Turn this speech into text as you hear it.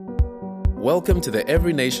Welcome to the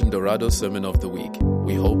Every Nation Dorado Sermon of the Week.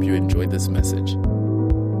 We hope you enjoyed this message.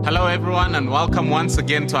 Hello everyone, and welcome once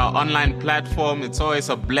again to our online platform. It's always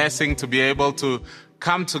a blessing to be able to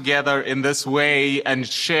come together in this way and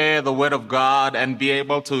share the Word of God and be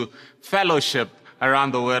able to fellowship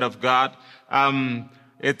around the Word of God.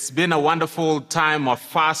 It's been a wonderful time of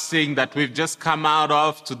fasting that we've just come out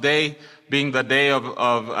of. Today being the day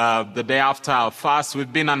of the day after our fast.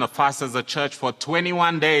 We've been on a fast as a church for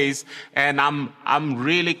 21 days, and I'm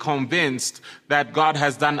really convinced that God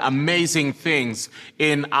has done amazing things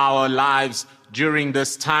in our lives during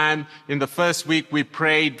this time. In the first week, we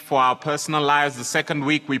prayed for our personal lives. The second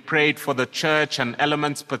week, we prayed for the church and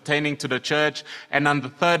elements pertaining to the church. And on the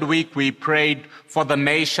third week, we prayed for the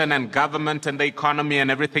nation and government and the economy and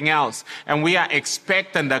everything else. And we are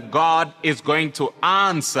expecting that God is going to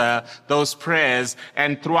answer those prayers.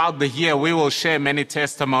 And throughout the year, we will share many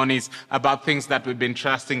testimonies about things that we've been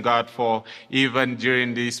trusting God for, even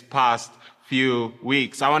during these past few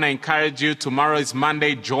weeks. I want to encourage you, tomorrow is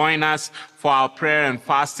Monday, join us for our prayer and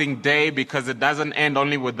fasting day, because it doesn't end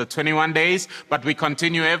only with the 21 days, but we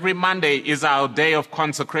continue. Every Monday is our day of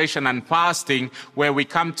consecration and fasting, where we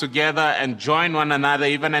come together and join one another,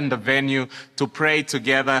 even in the venue, to pray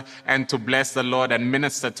together and to bless the Lord and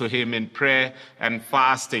minister to Him in prayer and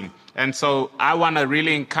fasting. And so I want to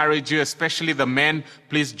really encourage you, especially the men,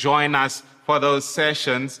 please join us for those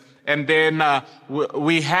sessions. And then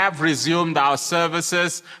we have resumed our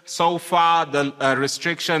services. So far, the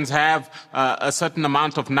restrictions have a certain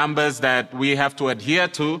amount of numbers that we have to adhere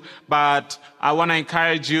to. But I want to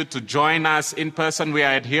encourage you to join us in person. We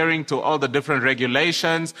are adhering to all the different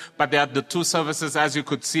regulations. But there are the two services, as you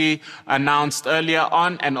could see, announced earlier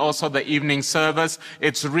on, and also the evening service.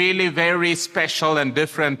 It's really very special and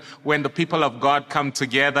different when the people of God come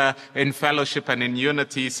together in fellowship and in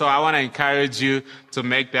unity. So I want to encourage you to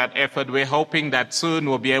make that effort. We're hoping that soon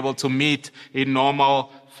we'll be able to meet in normal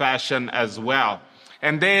fashion as well.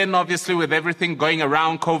 And then obviously with everything going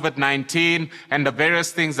around COVID-19 and the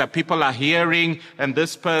various things that people are hearing, and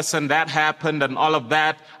this person, that happened and all of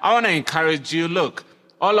that, I want to encourage you, look,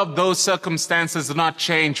 all of those circumstances do not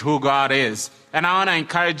change who God is. And I want to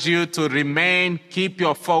encourage you to keep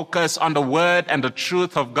your focus on the Word and the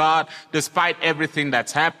truth of God, despite everything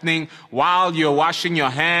that's happening, while you're washing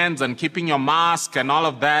your hands and keeping your mask and all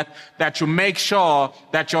of that, that you make sure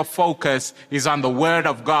that your focus is on the Word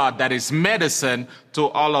of God, that is medicine to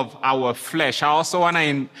all of our flesh. I also want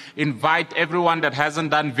to invite everyone that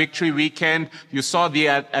hasn't done Victory Weekend. You saw the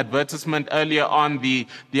advertisement earlier on, the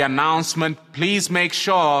announcement. Please make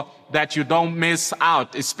sure that you don't miss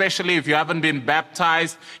out, especially if you haven't been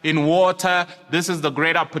baptized in water. This is the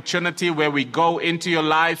great opportunity where we go into your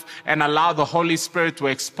life and allow the Holy Spirit to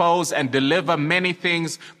expose and deliver many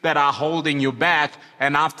things that are holding you back.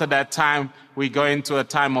 And after that time, we go into a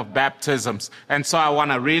time of baptisms. And so I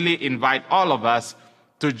want to really invite all of us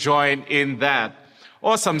to join in that.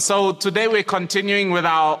 Awesome. So today we're continuing with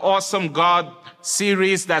our Awesome God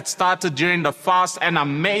series that started during the fast, an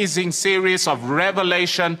amazing series of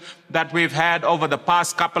revelation that we've had over the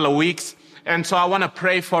past couple of weeks. And so I want to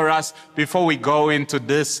pray for us before we go into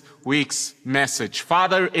this week's message.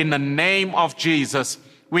 Father, in the name of Jesus,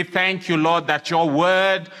 we thank you, Lord, that your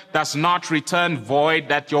word does not return void,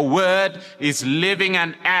 that your word is living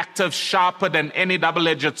and active, sharper than any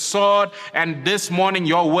double-edged sword. And this morning,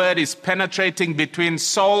 your word is penetrating between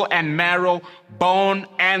soul and marrow, bone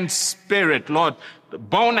and spirit, Lord.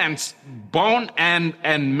 Bone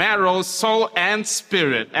and marrow, soul and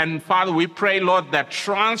spirit. And Father, we pray, Lord, that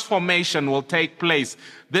transformation will take place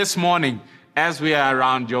this morning as we are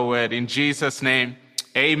around your word. In Jesus' name,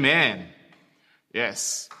 amen.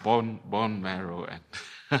 Yes, bone, marrow,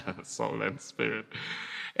 and soul and spirit.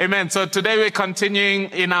 Amen. So today we're continuing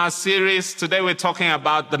in our series. Today we're talking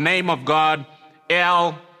about the name of God,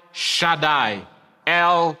 El Shaddai.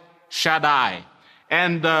 El Shaddai.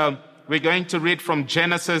 And we're going to read from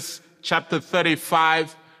Genesis chapter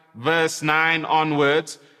 35, verse 9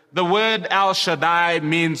 onwards. The word El Shaddai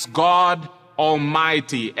means God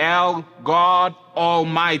Almighty. El, God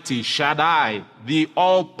Almighty. Shaddai, the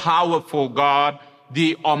all-powerful God,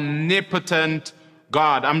 the omnipotent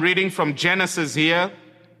God. I'm reading from Genesis here,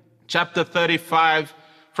 chapter 35,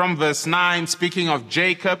 from verse 9, speaking of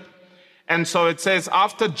Jacob. And so it says,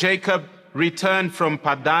 after Jacob returned from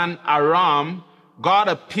Padan Aram, God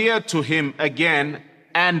appeared to him again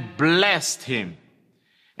and blessed him.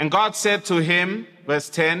 And God said to him, verse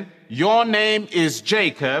 10, your name is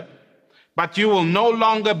Jacob, but you will no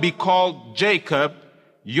longer be called Jacob.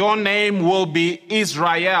 Your name will be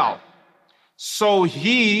Israel. So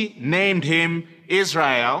he named him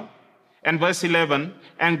Israel. And verse 11,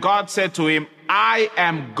 and God said to him, I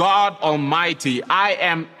am God Almighty. I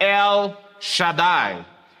am El Shaddai.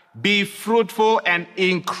 Be fruitful and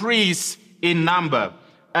increase in number.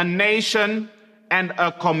 A nation and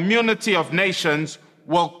a community of nations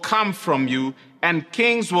will come from you, and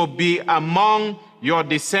kings will be among your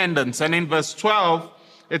descendants. And in verse 12,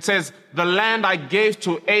 it says, the land I gave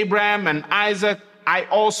to Abraham and Isaac, I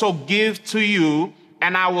also give to you,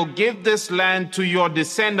 and I will give this land to your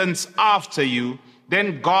descendants after you.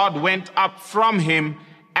 Then God went up from him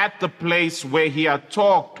at the place where he had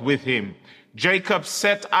talked with him. Jacob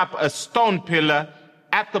set up a stone pillar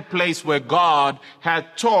at the place where God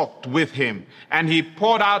had talked with him. And he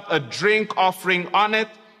poured out a drink offering on it,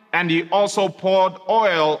 and he also poured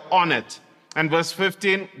oil on it. And verse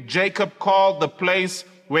 15, Jacob called the place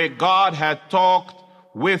where God had talked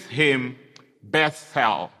with him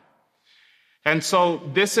Bethel. And so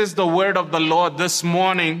this is the word of the Lord this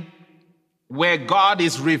morning, where God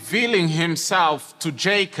is revealing himself to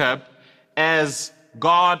Jacob as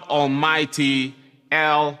God Almighty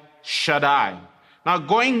El Shaddai. Now,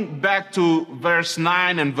 going back to verse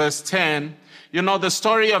 9 and verse 10, you know, the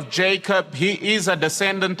story of Jacob, he is a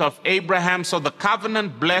descendant of Abraham. So the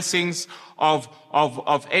covenant blessings of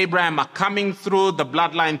Abraham are coming through the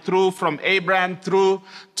bloodline, through from Abraham through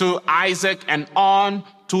to Isaac and on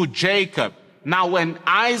to Jacob. Now, when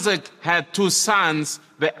Isaac had two sons,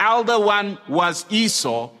 the elder one was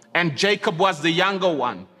Esau and Jacob was the younger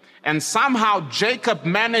one. And somehow Jacob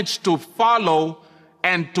managed to follow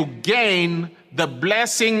and to gain the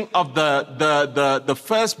blessing of the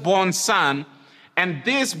firstborn son. And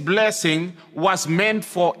this blessing was meant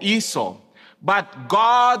for Esau. But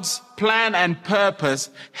God's plan and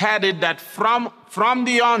purpose had it that from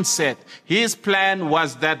the onset, his plan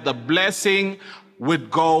was that the blessing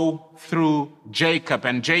would go through Jacob.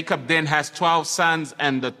 And Jacob then has 12 sons,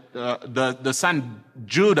 and the son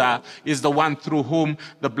Judah is the one through whom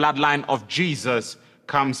the bloodline of Jesus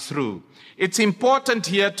comes through. It's important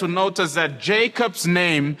here to notice that Jacob's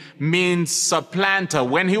name means supplanter.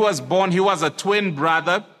 When he was born, he was a twin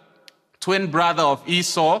brother of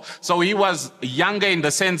Esau. So he was younger in the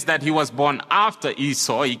sense that he was born after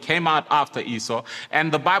Esau. He came out after Esau.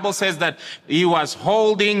 And the Bible says that he was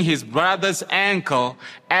holding his brother's ankle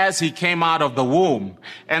as he came out of the womb.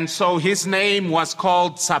 And so his name was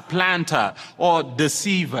called supplanter or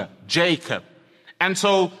deceiver, Jacob. And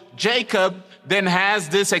so Jacob then has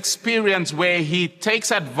this experience where he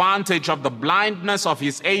takes advantage of the blindness of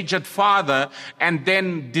his aged father and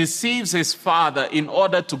then deceives his father in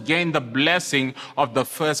order to gain the blessing of the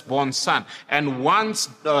firstborn son. And once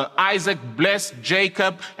Isaac blessed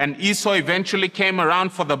Jacob and Esau eventually came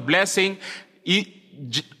around for the blessing,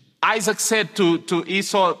 Isaac said to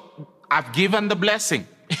Esau, I've given the blessing.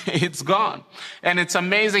 It's gone. And it's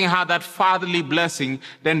amazing how that fatherly blessing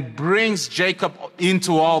then brings Jacob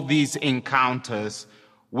into all these encounters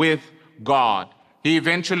with God. He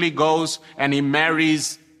eventually goes and he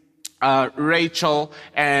marries Rachel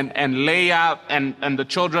and Leah, and the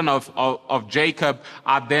children of Jacob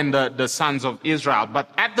are then the sons of Israel.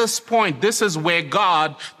 But at this point, this is where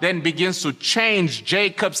God then begins to change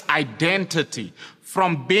Jacob's identity.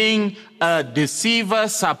 From being a deceiver,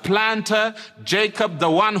 supplanter, Jacob, the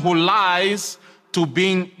one who lies, to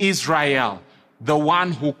being Israel, the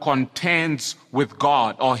one who contends with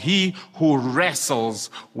God, or he who wrestles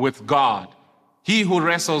with God. He who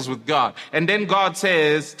wrestles with God. And then God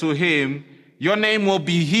says to him, your name will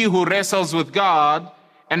be he who wrestles with God.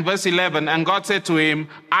 And verse 11, and God said to him,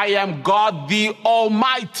 I am God the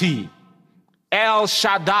Almighty. El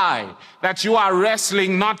Shaddai, that you are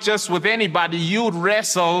wrestling not just with anybody, you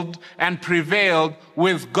wrestled and prevailed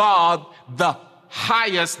with God, the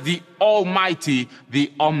highest, the Almighty, the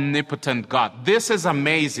omnipotent God. This is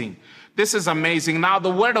amazing. This is amazing. Now,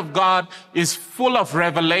 the Word of God is full of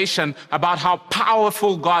revelation about how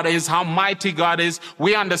powerful God is, how mighty God is.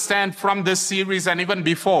 We understand from this series and even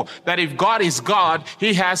before that if God is God,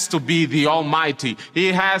 He has to be the Almighty.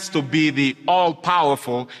 He has to be the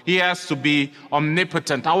all-powerful. He has to be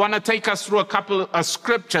omnipotent. I want to take us through a couple of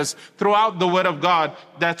scriptures throughout the Word of God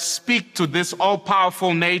that speak to this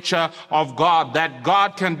all-powerful nature of God, that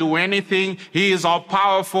God can do anything. He is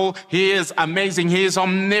all-powerful. He is amazing. He is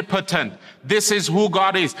omnipotent. This is who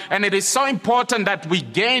God is. And it is so important that we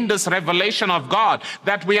gain this revelation of God,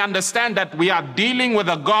 that we understand that we are dealing with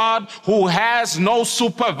a God who has no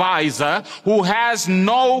supervisor,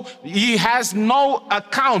 he has no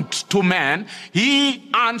account to man. He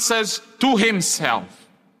answers to himself.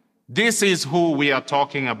 This is who we are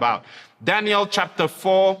talking about. Daniel chapter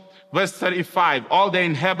 4, verse 35. All the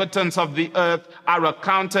inhabitants of the earth are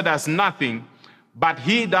accounted as nothing, but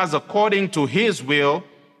he does according to his will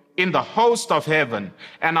in the host of heaven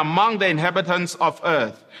and among the inhabitants of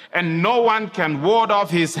earth. And no one can ward off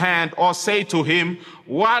his hand or say to him,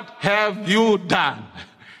 what have you done?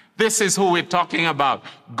 This is who we're talking about.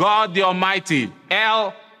 God the Almighty,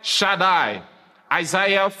 El Shaddai.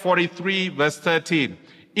 Isaiah 43 verse 13.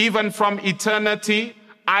 Even from eternity,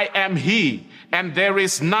 I am he, and there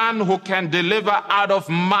is none who can deliver out of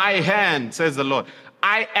my hand, says the Lord.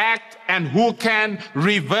 I act, and who can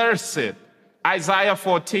reverse it? Isaiah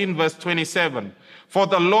 14 verse 27. For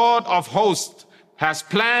the Lord of hosts has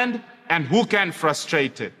planned, and who can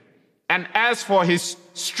frustrate it? And as for his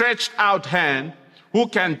stretched out hand, who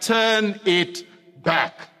can turn it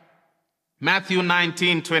back? Matthew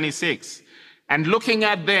 19:26. And looking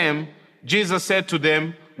at them, Jesus said to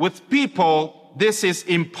them, with people this is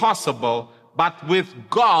impossible, but with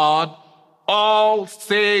God all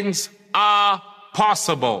things are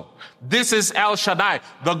possible. This is El Shaddai,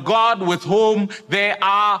 the God with whom there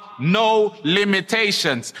are no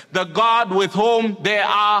limitations, the God with whom there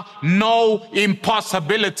are no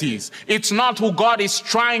impossibilities. It's not who God is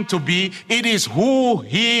trying to be, it is who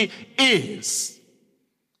he is.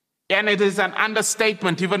 And it is an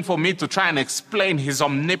understatement even for me to try and explain his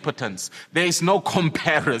omnipotence. There is no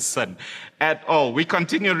comparison at all. We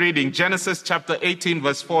continue reading Genesis chapter 18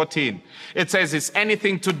 verse 14. It says, is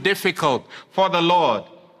anything too difficult for the Lord?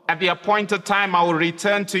 At the appointed time I will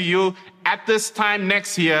return to you at this time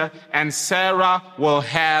next year, and Sarah will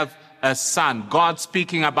have a son. God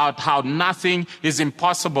speaking about how nothing is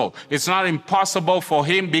impossible. It's not impossible for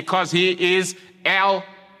him because he is El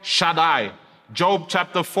Shaddai. Job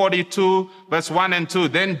chapter 42 verse 1 and 2.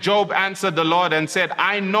 Then Job answered the Lord and said,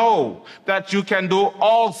 I know that you can do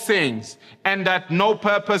all things, and that no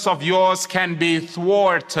purpose of yours can be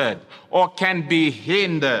thwarted or can be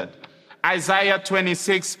hindered. Isaiah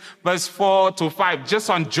 26 verse 4 to 5. Just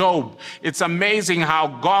on Job, it's amazing how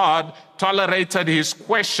God tolerated his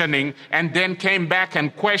questioning and then came back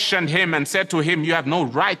and questioned him and said to him, you have no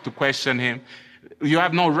right to question him. You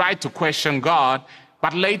have no right to question God.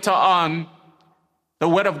 But later on, the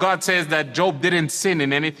word of God says that Job didn't sin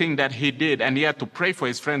in anything that he did, and he had to pray for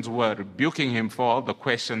his friends who were rebuking him for all the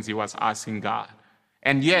questions he was asking God.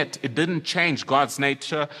 And yet, it didn't change God's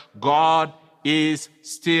nature. God is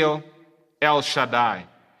still El Shaddai.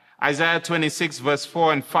 Isaiah 26 verse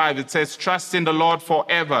 4 and 5, it says, trust in the Lord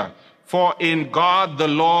forever, for in God the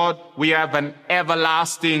Lord we have an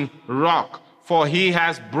everlasting rock. For he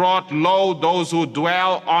has brought low those who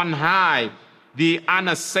dwell on high, the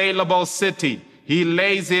unassailable city. He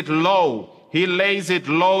lays it low. He lays it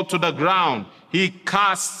low to the ground. He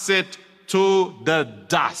casts it to the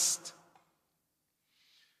dust.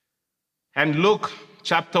 And Luke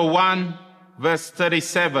chapter 1 verse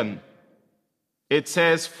 37. It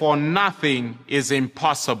says, for nothing is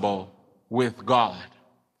impossible with God.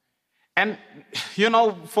 And,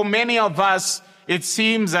 for many of us, it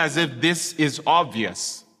seems as if this is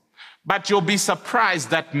obvious. But you'll be surprised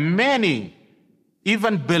that many,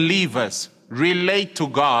 even believers, relate to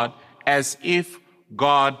God as if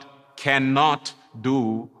God cannot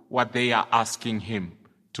do what they are asking him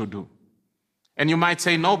to do. And you might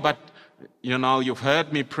say, no, but you've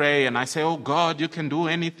heard me pray, and I say, oh God, you can do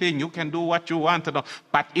anything. You can do what you want to do.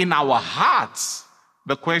 But in our hearts,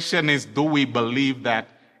 the question is, do we believe that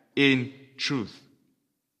in truth?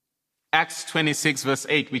 Acts 26 verse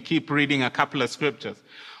 8, we keep reading a couple of scriptures.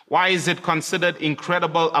 Why is it considered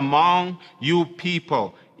incredible among you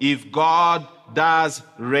people if God does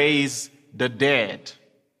raise the dead?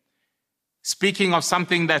 Speaking of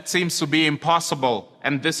something that seems to be impossible,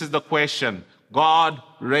 and this is the question, God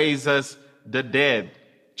raises the dead.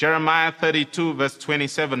 Jeremiah 32 verse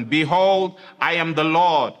 27, behold, I am the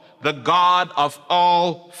Lord, the God of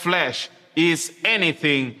all flesh. Is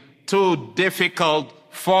anything too difficult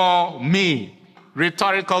for me?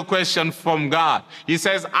 Rhetorical question from God. He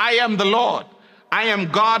says, I am the Lord. I am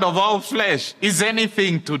God of all flesh. Is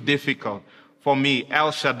anything too difficult for me?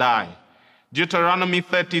 El Shaddai. Deuteronomy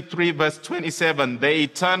 33 verse 27. The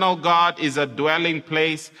eternal God is a dwelling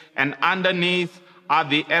place, and underneath are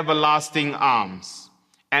the everlasting arms.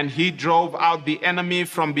 And he drove out the enemy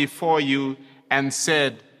from before you and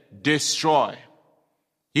said, destroy.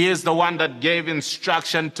 He is the one that gave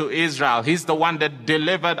instruction to Israel. He's the one that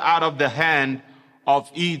delivered out of the hand of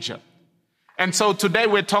Egypt. And so today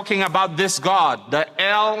we're talking about this God, the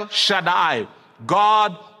El Shaddai,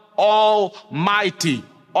 God Almighty,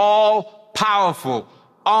 all-powerful,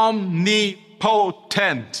 omnipotent.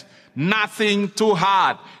 Nothing too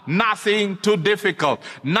hard, nothing too difficult,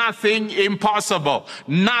 nothing impossible,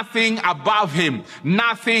 nothing above him,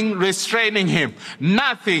 nothing restraining him,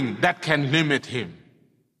 nothing that can limit him.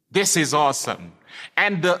 This is awesome.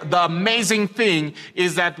 And the amazing thing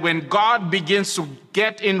is that when God begins to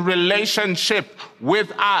get in relationship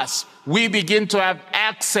with us, we begin to have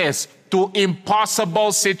access to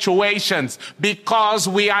impossible situations because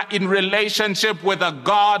we are in relationship with a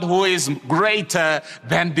God who is greater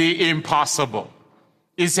than the impossible.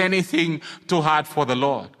 Is anything too hard for the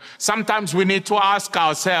Lord? Sometimes we need to ask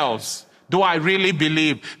ourselves, do I really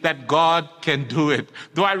believe that God can do it?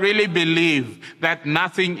 Do I really believe that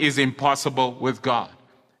nothing is impossible with God?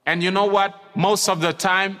 And you know what? Most of the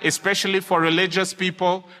time, especially for religious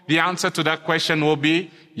people, the answer to that question will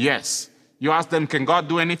be yes. You ask them, can God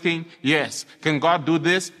do anything? Yes. Can God do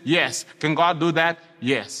this? Yes. Can God do that?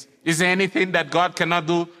 Yes. Is there anything that God cannot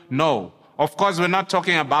do? No. Of course, we're not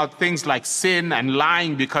talking about things like sin and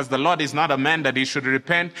lying, because the Lord is not a man that he should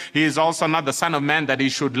repent. He is also not the son of man that he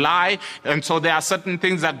should lie. And so there are certain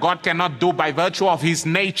things that God cannot do by virtue of his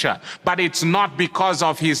nature. But it's not because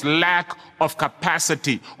of his lack of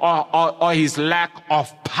capacity or his lack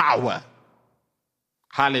of power.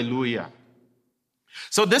 Hallelujah.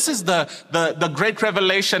 So this is the great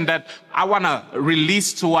revelation that I want to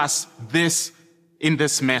release to us in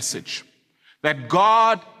this message. That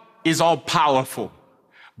God is all powerful.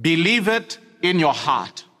 Believe it in your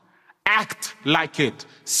heart. Act like it.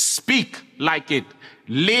 Speak like it.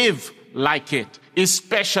 Live like it.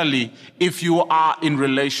 Especially if you are in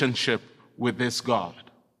relationship with this God.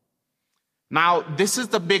 Now, this is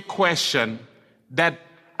the big question that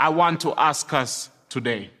I want to ask us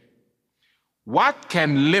today. What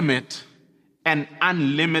can limit an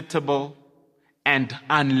unlimitable and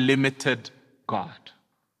unlimited God?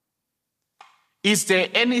 Is there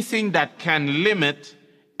anything that can limit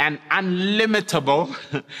an unlimitable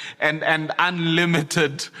and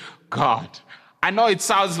unlimited God? I know it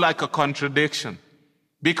sounds like a contradiction,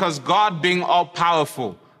 because God being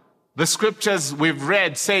all-powerful, the scriptures we've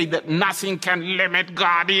read say that nothing can limit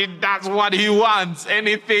God. He does what he wants.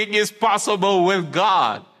 Anything is possible with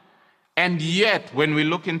God. And yet, when we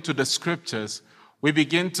look into the scriptures, we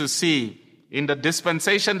begin to see in the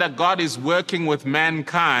dispensation that God is working with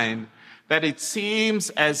mankind, that it seems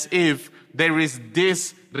as if there is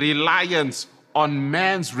this reliance on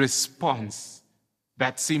man's response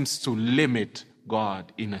that seems to limit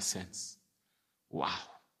God in a sense. Wow.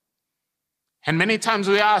 And many times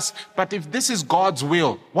we ask, but if this is God's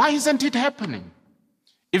will, why isn't it happening?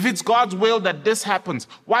 If it's God's will that this happens,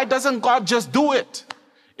 why doesn't God just do it?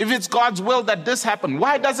 If it's God's will that this happen,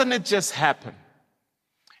 why doesn't it just happen?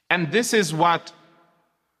 And this is what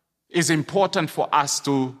is important for us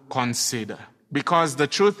to consider. Because the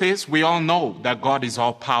truth is, we all know that God is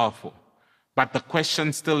all-powerful. But the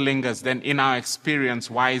question still lingers, then in our experience,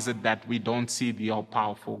 why is it that we don't see the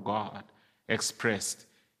all-powerful God expressed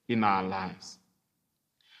in our lives?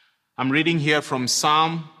 I'm reading here from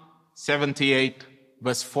Psalm 78,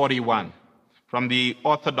 verse 41, from the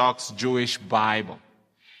Orthodox Jewish Bible.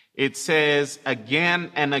 It says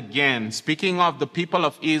again and again, speaking of the people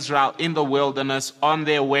of Israel in the wilderness on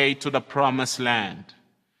their way to the promised land.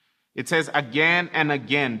 It says again and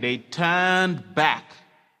again, they turned back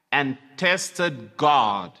and tested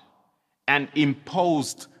God and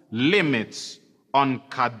imposed limits on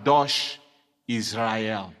Kadosh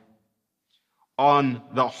Israel, on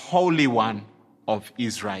the Holy One of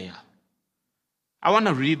Israel. I want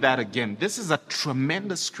to read that again. This is a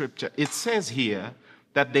tremendous scripture. It says here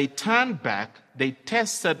that they turned back, they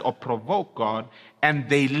tested or provoked God, and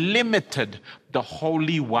they limited the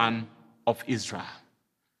Holy One of Israel.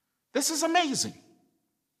 This is amazing.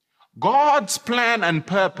 God's plan and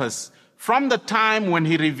purpose from the time when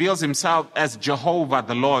he reveals himself as Jehovah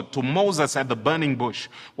the Lord to Moses at the burning bush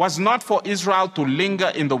was not for Israel to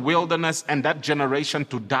linger in the wilderness and that generation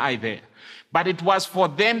to die there. But it was for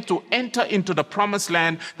them to enter into the promised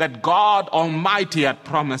land that God Almighty had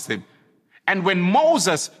promised them. And when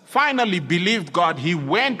Moses finally believed God, he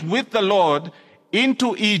went with the Lord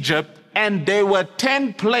into Egypt, and there were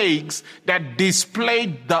 10 plagues that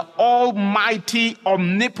displayed the almighty,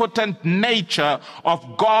 omnipotent nature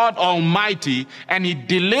of God Almighty. And he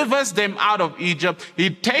delivers them out of Egypt. He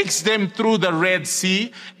takes them through the Red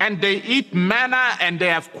Sea, and they eat manna, and they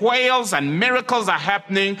have quails, and miracles are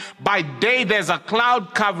happening. By day, there's a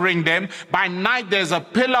cloud covering them. By night, there's a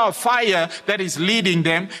pillar of fire that is leading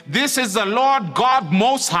them. This is the Lord God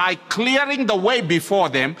Most High clearing the way before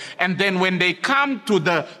them. And then when they come to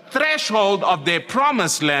the threshold of their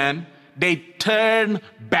promised land, they turn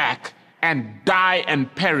back and die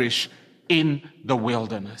and perish in the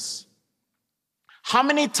wilderness. How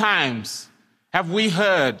many times have we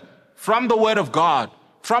heard from the Word of God,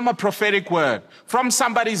 from a prophetic word, from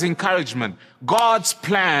somebody's encouragement, God's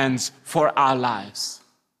plans for our lives?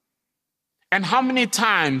 And how many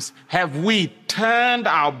times have we turned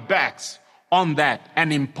our backs on that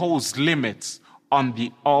and imposed limits on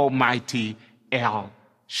the Almighty El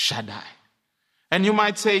Shaddai? And you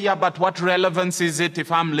might say, yeah, but what relevance is it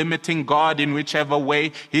if I'm limiting God in whichever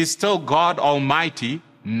way? He's still God Almighty,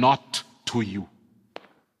 not to you.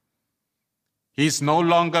 He's no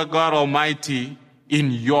longer God Almighty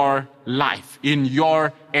in your life, in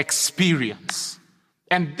your experience.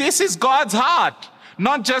 And this is God's heart.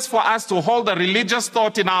 Not just for us to hold a religious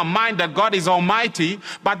thought in our mind that God is Almighty,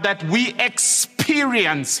 but that we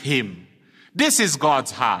experience Him. This is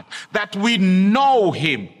God's heart, that we know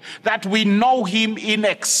Him in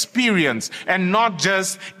experience and not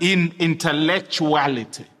just in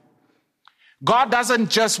intellectuality. God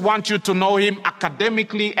doesn't just want you to know Him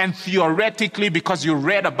academically and theoretically because you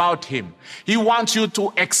read about Him. He wants you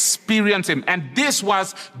to experience Him. And this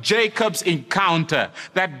was Jacob's encounter,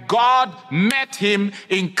 that God met him,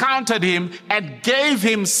 encountered him, and gave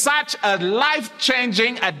him such a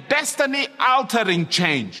life-changing, a destiny-altering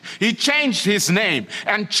change. He changed his name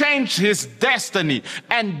and changed his destiny.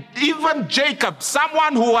 And even Jacob,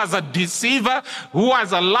 someone who was a deceiver, who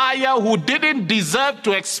was a liar, who didn't deserve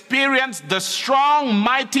to experience the strong,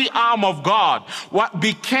 mighty arm of God, what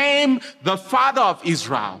became the father of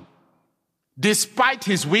Israel. Despite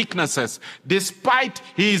his weaknesses, despite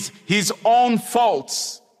his own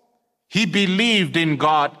faults, he believed in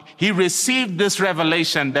God. He received this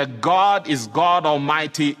revelation that God is God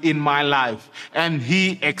Almighty in my life, and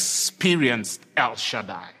he experienced El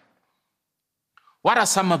Shaddai. What are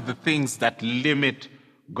some of the things that limit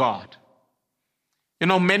God? You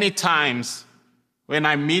know, many times when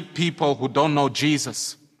I meet people who don't know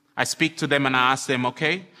Jesus, I speak to them and I ask them,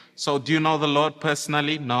 okay, so do you know the Lord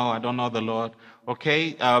personally? No, I don't know the Lord.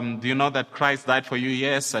 Okay, do you know that Christ died for you?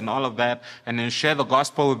 Yes, and all of that. And then share the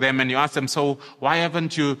gospel with them and you ask them, so why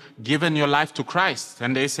haven't you given your life to Christ?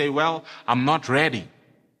 And they say, well, I'm not ready.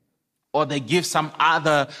 Or they give some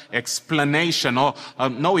other explanation. Or,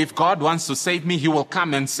 no, if God wants to save me, He will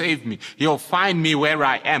come and save me. He'll find me where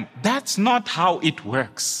I am. That's not how it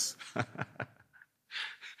works.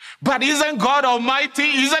 But isn't God Almighty?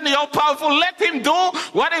 Isn't He all powerful? Let Him do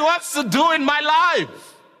what He wants to do in my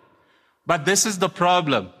life. But this is the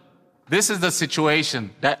problem. This is the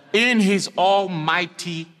situation, that in His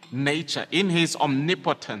almighty nature, in His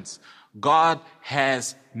omnipotence, God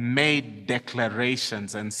has made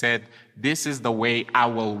declarations and said, this is the way I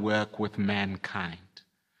will work with mankind.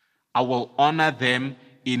 I will honor them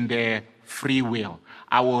in their free will.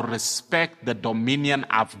 I will respect the dominion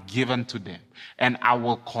I've given to them. And I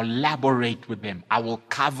will collaborate with them. I will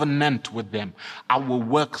covenant with them. I will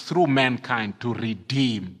work through mankind to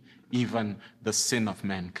redeem even the sin of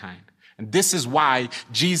mankind. And this is why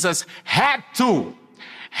Jesus had to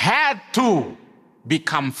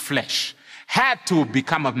become flesh, had to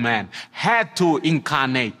become a man, had to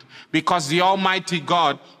incarnate, because the Almighty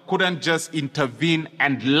God couldn't just intervene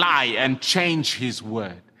and lie and change His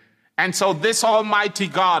word. And so this Almighty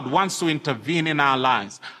God wants to intervene in our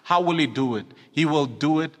lives. How will He do it? He will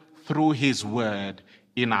do it through His word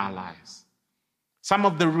in our lives. Some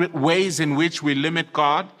of the ways in which we limit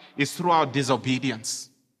God is through our disobedience.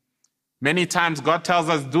 Many times God tells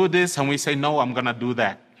us, do this, and we say, no, I'm going to do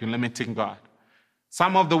that. You're limiting God.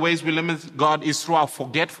 Some of the ways we limit God is through our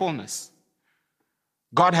forgetfulness.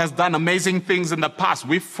 God has done amazing things in the past.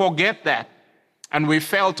 We forget that. And we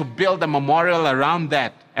fail to build a memorial around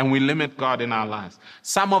that, and we limit God in our lives.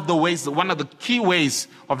 Some of the ways, one of the key ways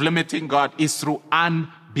of limiting God is through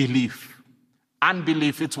unbelief.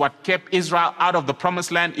 Unbelief, it's what kept Israel out of the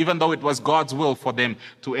promised land, even though it was God's will for them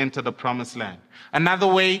to enter the promised land. Another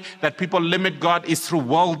way that people limit God is through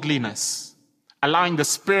worldliness, allowing the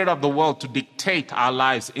spirit of the world to dictate our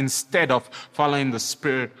lives instead of following the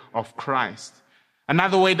spirit of Christ.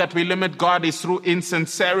 Another way that we limit God is through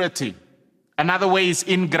insincerity. Another way is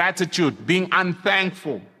ingratitude, being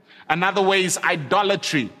unthankful. Another way is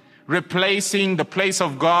idolatry, replacing the place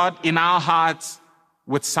of God in our hearts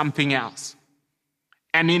with something else.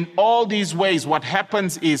 And in all these ways, what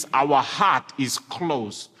happens is our heart is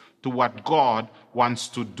closed to what God wants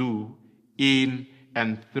to do in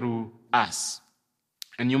and through us.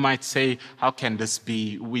 And you might say, how can this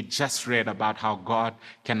be? We just read about how God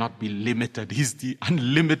cannot be limited. He's the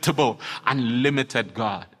unlimitable, unlimited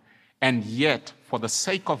God. And yet, for the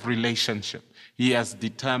sake of relationship, He has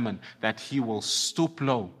determined that He will stoop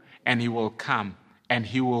low and He will come and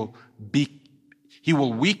He will he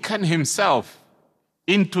will weaken himself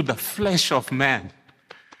into the flesh of man.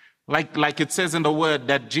 Like it says in the word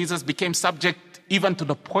that Jesus became subject even to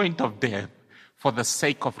the point of death for the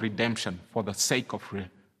sake of redemption, for the sake of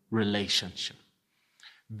relationship.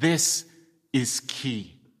 This is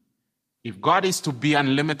key. If God is to be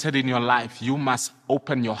unlimited in your life, you must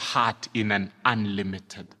open your heart in an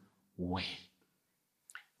unlimited way.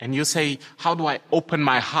 And you say, how do I open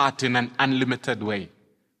my heart in an unlimited way?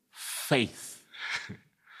 Faith.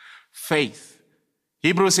 Faith.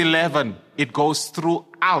 Hebrews 11, it goes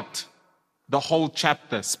throughout the whole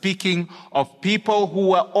chapter, speaking of people who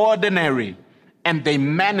were ordinary and they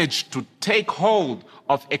managed to take hold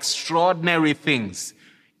of extraordinary things,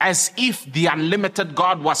 as if the unlimited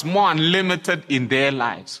God was more unlimited in their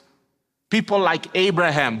lives. People like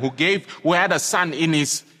Abraham, who had a son in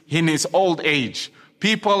his old age.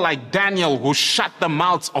 People like Daniel, who shut the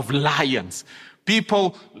mouths of lions.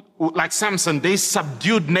 People like Samson, they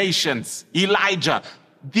subdued nations. Elijah.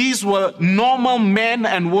 These were normal men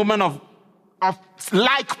and women of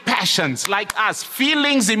like passions, like us,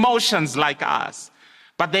 feelings, emotions like us.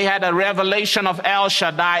 But they had a revelation of El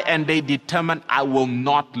Shaddai, and they determined, I will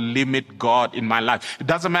not limit God in my life. It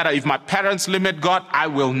doesn't matter if my parents limit God, I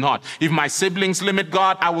will not. If my siblings limit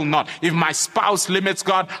God, I will not. If my spouse limits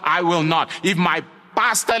God, I will not. If my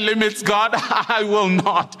pastor limits God, I will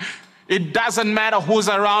not. It doesn't matter who's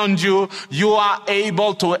around you. You are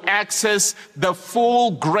able to access the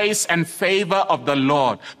full grace and favor of the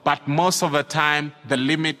Lord. But most of the time, the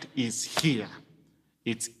limit is here.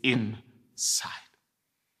 It's inside.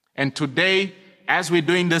 And today, as we're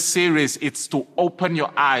doing this series, it's to open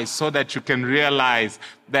your eyes so that you can realize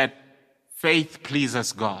that faith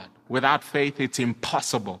pleases God. Without faith, it's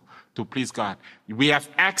impossible to please God. We have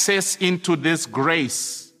access into this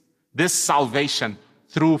grace, this salvation,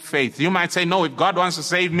 through faith. You might say, no, if God wants to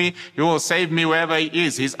save me, he will save me wherever he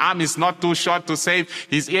is. His arm is not too short to save.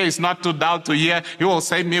 His ear is not too dull to hear. He will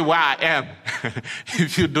save me where I am.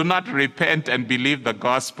 If you do not repent and believe the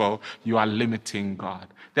gospel, you are limiting God.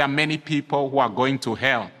 There are many people who are going to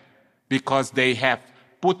hell because they have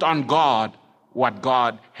put on God what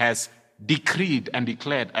God has decreed and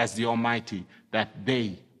declared as the Almighty that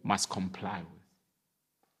they must comply with.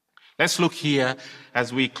 Let's look here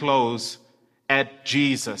as we close at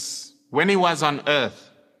Jesus. When he was on earth,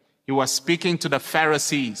 he was speaking to the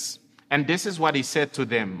Pharisees. And this is what he said to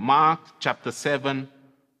them. Mark chapter 7,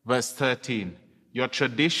 verse 13. Your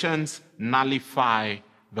traditions nullify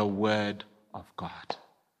the word of God.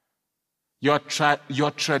 Your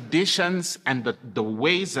traditions and the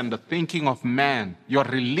ways and the thinking of man, your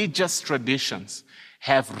religious traditions,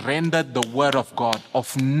 have rendered the word of God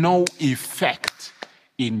of no effect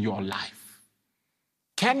in your life.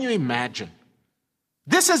 Can you imagine?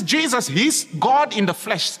 This is Jesus. He's God in the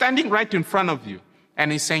flesh, standing right in front of you.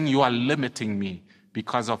 And he's saying, you are limiting me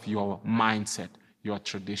because of your mindset, your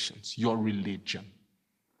traditions, your religion.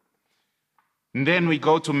 And then we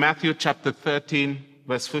go to Matthew chapter 13,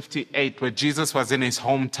 verse 58, where Jesus was in his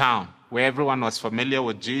hometown, where everyone was familiar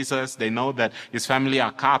with Jesus. They know that his family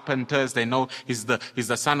are carpenters. They know he's the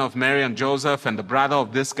son of Mary and Joseph and the brother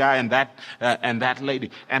of this guy and that lady.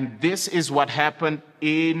 And this is what happened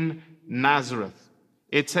in Nazareth.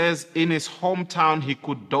 It says in his hometown he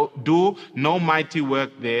could do no mighty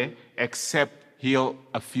work there except heal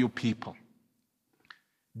a few people.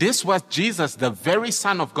 This was Jesus, the very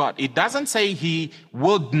Son of God. It doesn't say he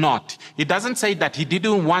would not. It doesn't say that he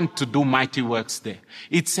didn't want to do mighty works there.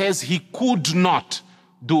 It says he could not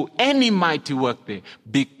do any mighty work there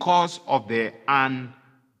because of their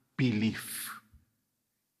unbelief.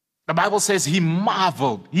 The Bible says he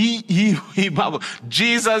marveled. He marveled.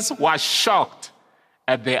 Jesus was shocked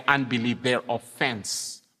at their unbelief, their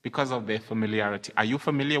offense, because of their familiarity. Are you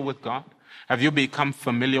familiar with God? Have you become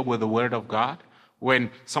familiar with the Word of God?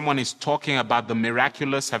 When someone is talking about the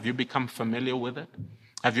miraculous, have you become familiar with it?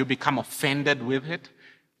 Have you become offended with it?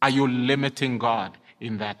 Are you limiting God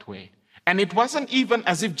in that way? And it wasn't even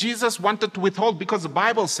as if Jesus wanted to withhold, because the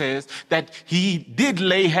Bible says that he did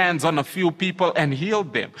lay hands on a few people and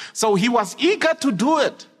healed them. So he was eager to do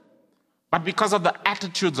it. But because of the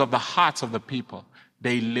attitudes of the hearts of the people,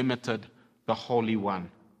 they limited the Holy One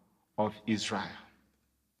of Israel.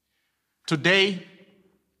 Today,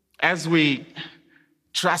 as we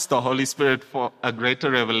trust the Holy Spirit for a greater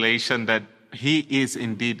revelation that he is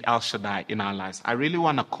indeed El Shaddai in our lives, I really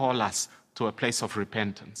want to call us to a place of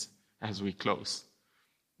repentance as we close.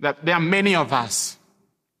 That there are many of us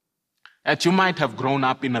that you might have grown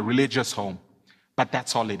up in a religious home, but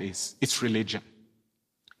that's all it is. It's religion.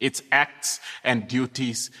 It's acts and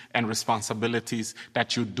duties and responsibilities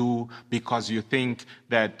that you do because you think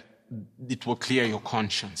that it will clear your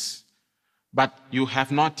conscience. But you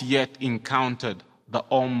have not yet encountered the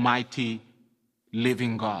Almighty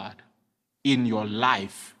living God in your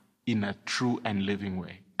life in a true and living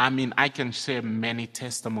way. I mean, I can share many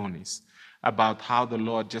testimonies about how the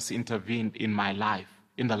Lord just intervened in my life,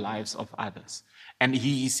 in the lives of others. And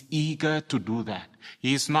he is eager to do that.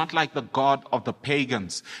 He is not like the God of the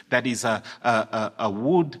pagans that is a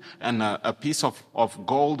wood and a piece of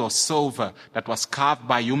gold or silver that was carved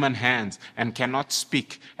by human hands and cannot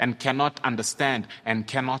speak and cannot understand and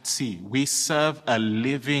cannot see. We serve a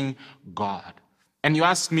living God. And you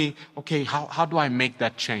ask me, okay, how do I make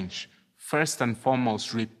that change? First and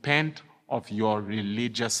foremost, repent of your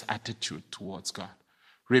religious attitude towards God.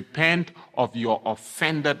 Repent of your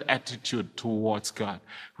offended attitude towards God.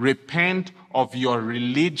 Repent of your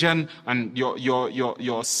religion and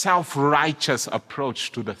your self-righteous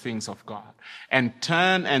approach to the things of God. And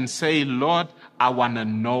turn and say, Lord, I want to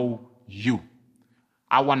know you.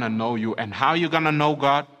 I want to know you. And how are you going to know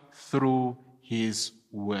God? Through his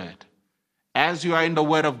word. As you are in the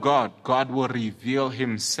word of God, God will reveal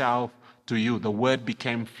himself to you. The word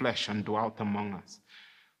became flesh and dwelt among us.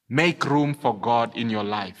 Make room for God in your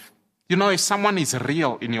life. You know, if someone is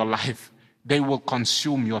real in your life, they will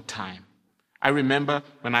consume your time. I remember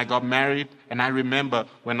when I got married, and I remember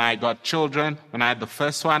when I got children, when I had the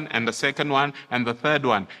first one and the second one and the third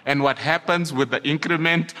one. And what happens with the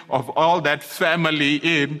increment of all that family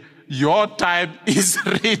in, your time is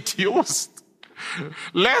reduced.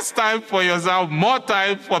 Less time for yourself, more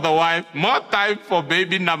time for the wife, more time for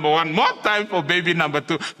baby number 1, more time for baby number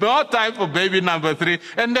 2, more time for baby number 3.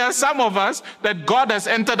 And there are some of us that God has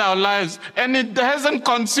entered our lives and it hasn't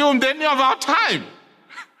consumed any of our time.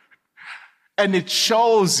 And it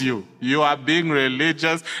shows you are being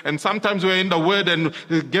religious. And sometimes we're in the word and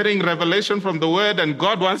getting revelation from the word and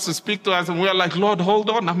God wants to speak to us and we're like, Lord, hold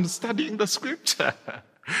on, I'm studying the scripture.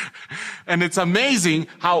 And it's amazing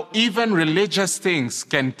how even religious things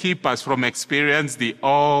can keep us from experiencing the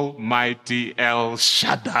Almighty El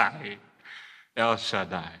Shaddai. El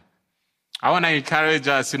Shaddai. I want to encourage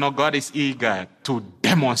us, God is eager to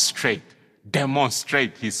demonstrate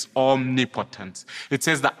his omnipotence. It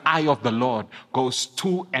says the eye of the Lord goes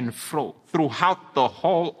to and fro throughout the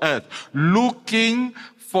whole earth, looking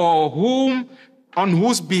for on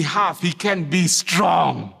whose behalf he can be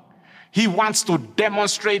strong. He wants to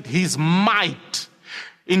demonstrate his might.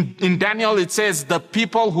 In Daniel, it says, the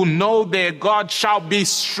people who know their God shall be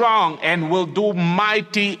strong and will do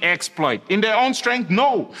mighty exploit. In their own strength?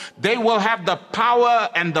 No. They will have the power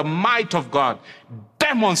and the might of God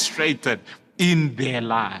demonstrated in their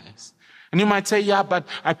lives. And you might say, yeah, but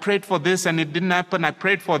I prayed for this and it didn't happen. I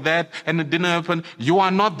prayed for that and it didn't happen. You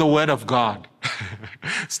are not the word of God.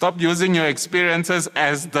 Stop using your experiences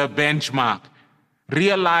as the benchmark.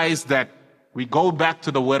 Realize that we go back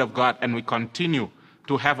to the word of God and we continue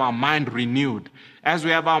to have our mind renewed. As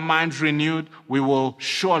we have our minds renewed, we will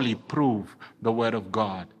surely prove the word of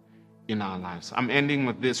God in our lives. I'm ending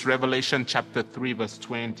with this, Revelation chapter 3, verse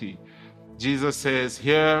 20. Jesus says,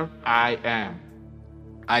 here I am.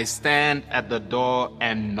 I stand at the door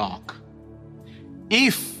and knock.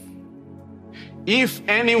 If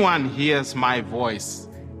anyone hears my voice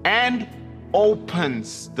and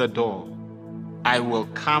opens the door, I will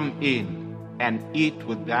come in and eat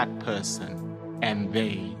with that person and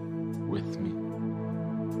they with me.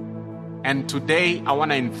 And today I want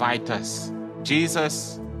to invite us.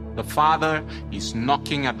 Jesus, the Father, is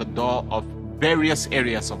knocking at the door of various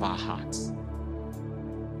areas of our hearts.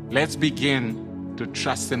 Let's begin to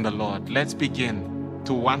trust in the Lord. Let's begin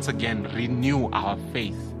to once again renew our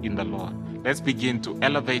faith in the Lord. Let's begin to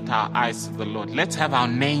elevate our eyes to the Lord. Let's have our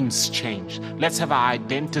names changed. Let's have our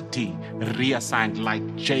identity reassigned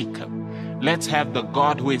like Jacob. Let's have the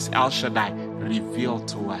God who is El Shaddai revealed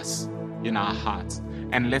to us in our hearts.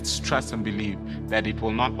 And let's trust and believe that it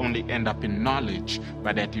will not only end up in knowledge,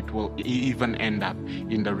 but that it will even end up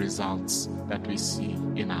in the results that we see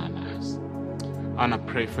in our lives. I want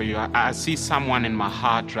to pray for you. I see someone in my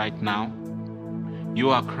heart right now. You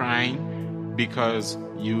are crying because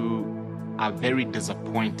you are very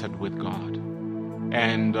disappointed with God.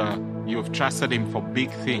 And you've trusted him for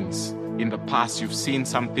big things. In the past, you've seen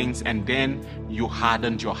some things and then you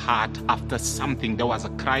hardened your heart after something. There was a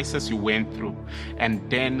crisis you went through. And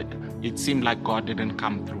then it seemed like God didn't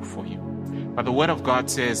come through for you. But the word of God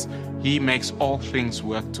says he makes all things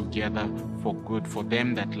work together for good for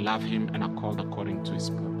them that love him and are called according to his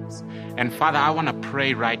purpose. And Father, I want to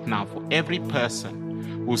pray right now for every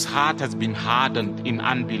person whose heart has been hardened in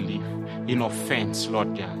unbelief, in offense,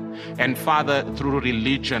 Lord God. and Father, through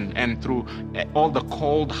religion and through all the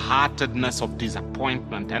cold-heartedness of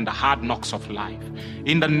disappointment and the hard knocks of life.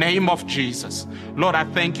 In the name of Jesus, Lord, I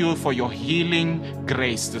thank you for your healing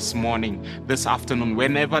grace this morning, this afternoon,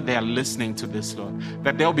 whenever they are listening to this, Lord,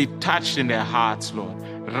 that they'll be touched in their hearts, Lord,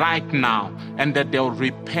 right now, and that they'll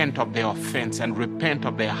repent of their offense and repent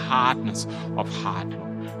of their hardness of heart,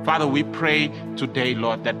 Lord. Father, we pray today,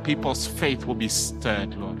 Lord, that people's faith will be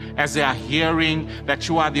stirred, Lord, as they are hearing that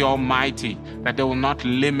you are the Almighty, that they will not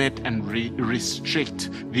limit and restrict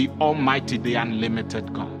the Almighty, the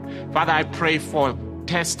unlimited God. Father, I pray for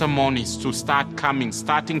testimonies to start coming,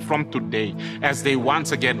 starting from today, as they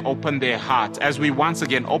once again open their hearts, as we once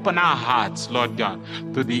again open our hearts, Lord God,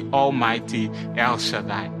 to the Almighty El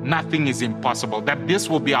Shaddai. Nothing is impossible. That this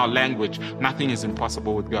will be our language. Nothing is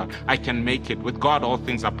impossible with God. I can make it. With God, all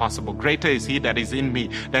things are possible. Greater is He that is in me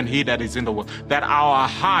than he that is in the world. That our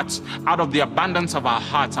hearts, out of the abundance of our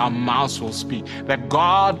hearts, our mouths will speak. That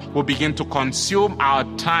God will begin to consume our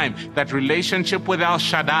time. That relationship with El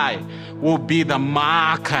Shaddai will be the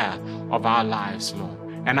marker of our lives, Lord.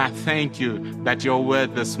 And I thank you that your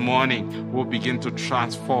word this morning will begin to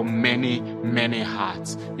transform many, many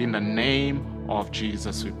hearts. In the name of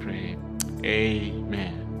Jesus we pray.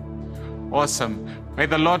 Amen. Awesome. May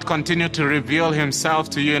the Lord continue to reveal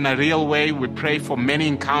himself to you in a real way. We pray for many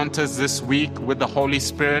encounters this week with the Holy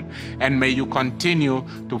Spirit, and may you continue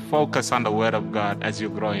to focus on the word of God as you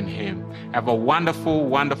grow in him. Have a wonderful,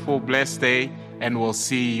 wonderful, blessed day, and we'll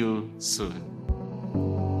see you soon.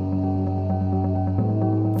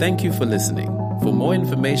 Thank you for listening. For more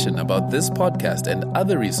information about this podcast and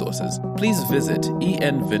other resources, please visit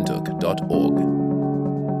enwindhoek.org.